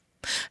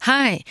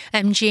Hi,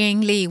 I'm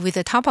Jane Lee with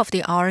the top of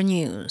the hour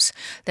news.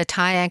 The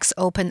TAIEX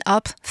opened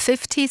up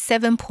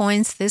 57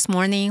 points this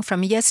morning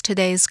from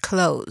yesterday's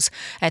close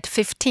at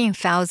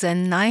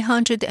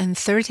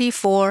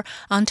 15,934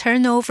 on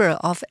turnover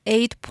of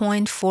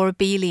 8.4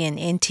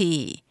 billion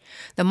NT.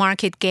 The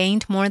market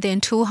gained more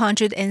than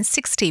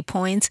 260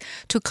 points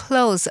to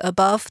close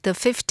above the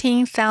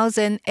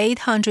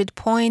 15,800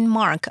 point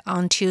mark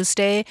on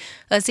Tuesday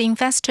as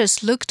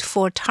investors looked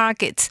for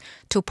targets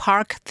to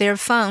park their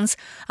funds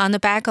on the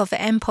back of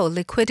ample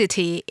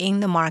liquidity in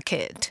the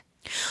market.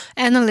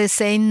 Analysts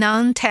say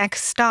non-tech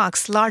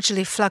stocks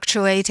largely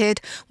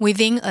fluctuated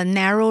within a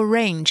narrow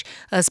range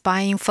as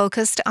buying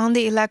focused on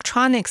the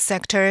electronics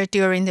sector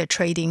during the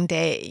trading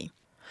day.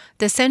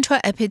 The Central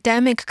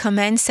Epidemic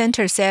Command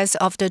Center says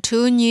of the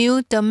two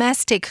new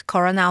domestic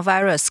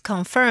coronavirus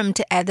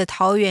confirmed at the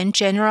Taoyuan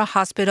General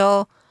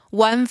Hospital,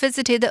 one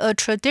visited a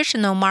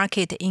traditional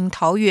market in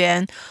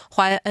Taoyuan,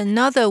 while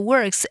another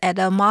works at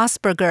a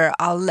Mossburger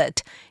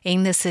outlet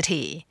in the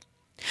city.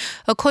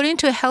 According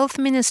to Health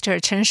Minister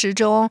Chen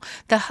Shizhong,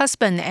 the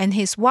husband and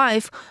his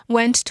wife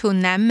went to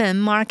Nanmen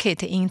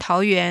Market in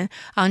Taoyuan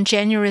on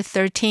January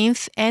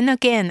 13th and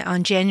again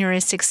on January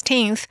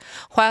 16th,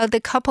 while the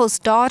couple's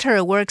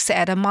daughter works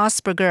at a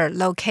Mossburger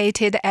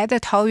located at the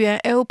Taoyuan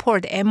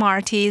Airport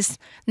MRT's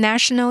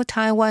National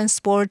Taiwan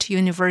Sport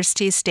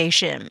University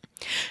Station.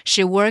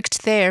 She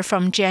worked there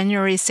from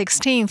January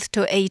 16th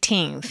to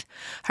 18th.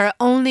 Her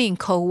only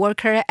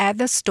co-worker at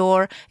the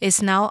store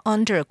is now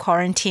under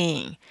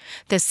quarantine.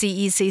 The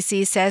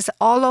CECC says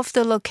all of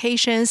the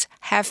locations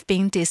have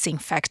been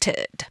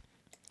disinfected.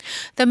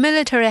 The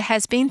military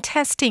has been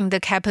testing the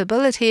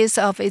capabilities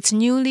of its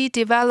newly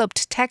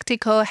developed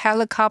tactical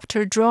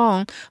helicopter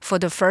drone for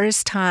the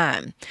first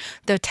time.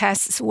 The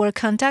tests were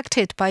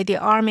conducted by the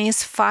Army's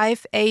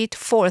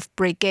 584th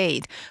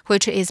Brigade,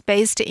 which is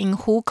based in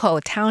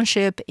Hukou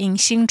Township in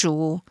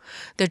Hsinchu.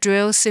 The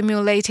drill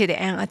simulated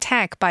an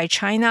attack by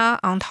China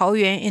on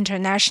Taoyuan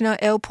International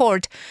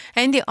Airport,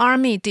 and the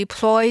Army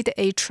deployed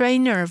a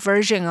trainer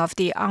version of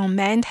the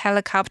unmanned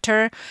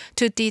helicopter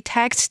to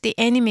detect the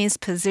enemy's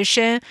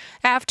position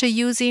after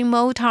using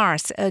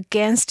mortars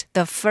against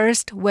the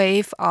first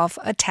wave of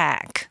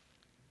attack.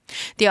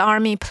 The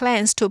Army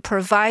plans to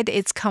provide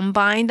its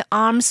combined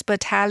arms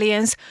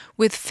battalions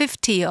with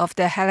 50 of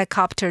the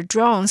helicopter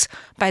drones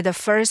by the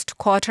first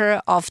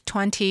quarter of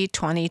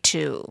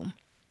 2022.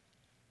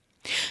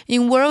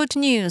 In world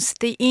news,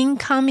 the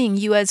incoming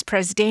U.S.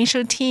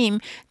 presidential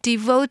team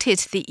devoted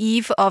the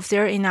eve of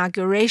their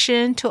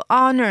inauguration to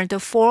honor the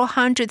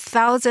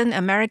 400,000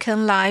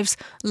 American lives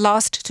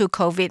lost to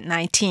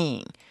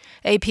COVID-19.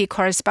 AP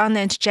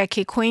correspondent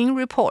Jackie Quinn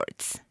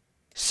reports.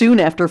 Soon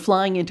after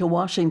flying into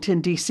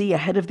Washington, D.C.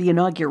 ahead of the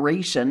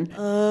inauguration,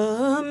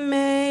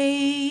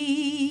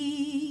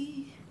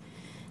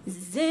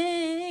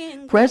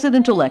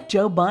 President-elect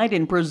Joe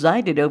Biden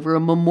presided over a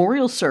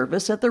memorial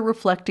service at the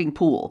Reflecting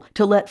Pool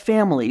to let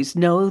families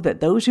know that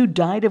those who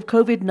died of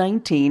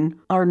COVID-19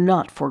 are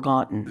not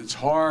forgotten. It's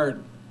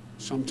hard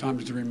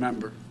sometimes to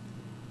remember,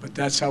 but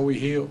that's how we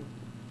heal.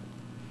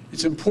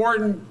 It's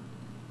important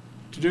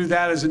to do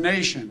that as a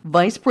nation.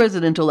 Vice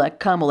President-elect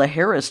Kamala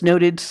Harris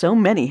noted so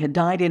many had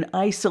died in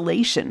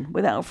isolation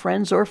without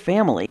friends or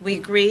family. We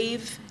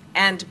grieve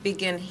and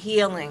begin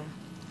healing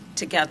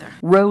together.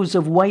 Rows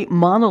of white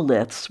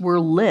monoliths were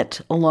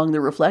lit along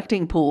the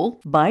Reflecting Pool.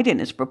 Biden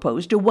has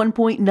proposed a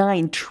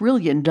 $1.9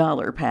 trillion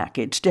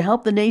package to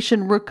help the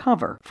nation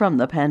recover from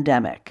the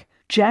pandemic.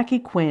 Jackie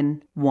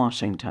Quinn,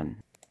 Washington.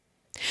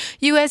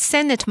 U.S.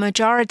 Senate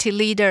Majority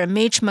Leader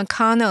Mitch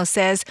McConnell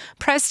says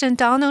President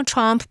Donald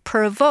Trump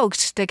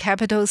provoked the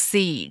Capitol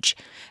siege.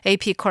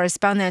 AP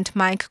correspondent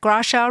Mike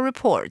Grasha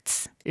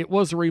reports. It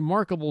was a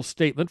remarkable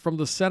statement from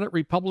the Senate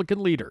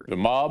Republican leader. The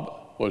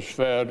mob was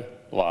fed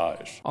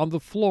lies. On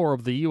the floor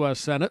of the U.S.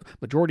 Senate,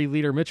 Majority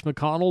Leader Mitch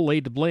McConnell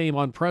laid blame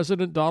on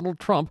President Donald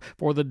Trump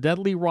for the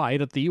deadly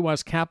riot at the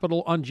U.S.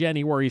 Capitol on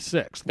January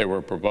 6th. They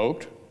were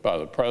provoked by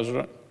the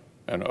president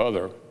and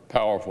other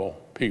powerful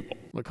people.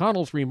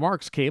 McConnell's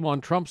remarks came on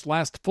Trump's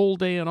last full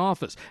day in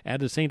office,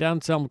 and as St.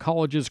 Anselm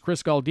College's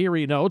Chris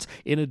Galdieri notes,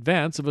 in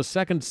advance of a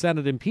second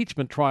Senate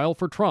impeachment trial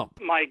for Trump.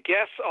 My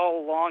guess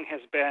all along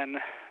has been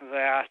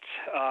that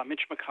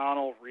Mitch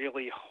McConnell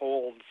really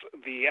holds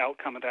the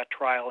outcome of that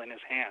trial in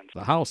his hands.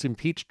 The House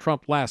impeached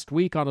Trump last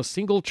week on a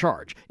single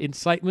charge,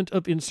 incitement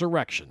of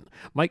insurrection.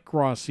 Mike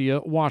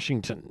Gracia,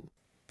 Washington.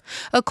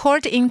 A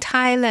court in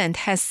Thailand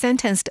has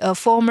sentenced a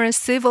former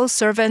civil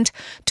servant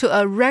to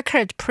a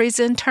record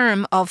prison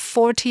term of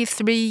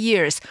 43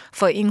 years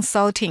for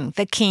insulting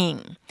the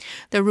king.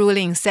 The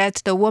ruling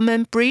said the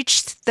woman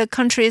breached the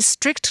country's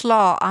strict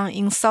law on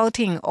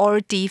insulting or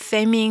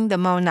defaming the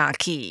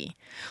monarchy.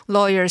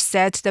 Lawyers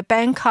said the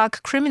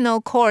Bangkok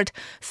Criminal Court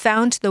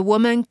found the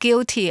woman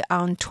guilty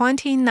on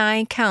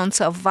 29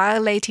 counts of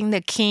violating the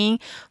king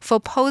for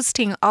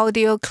posting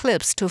audio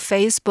clips to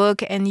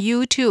Facebook and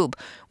YouTube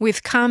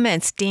with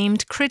comments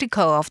deemed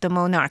critical of the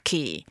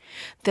monarchy.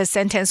 The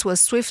sentence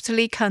was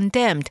swiftly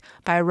condemned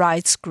by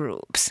rights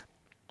groups.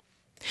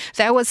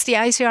 That was the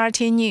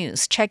ICRT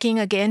news. Check in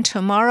again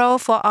tomorrow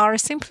for our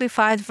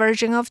simplified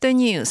version of the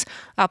news,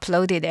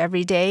 uploaded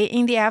every day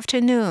in the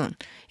afternoon.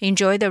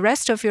 Enjoy the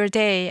rest of your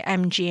day.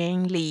 I'm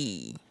Jane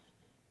Lee.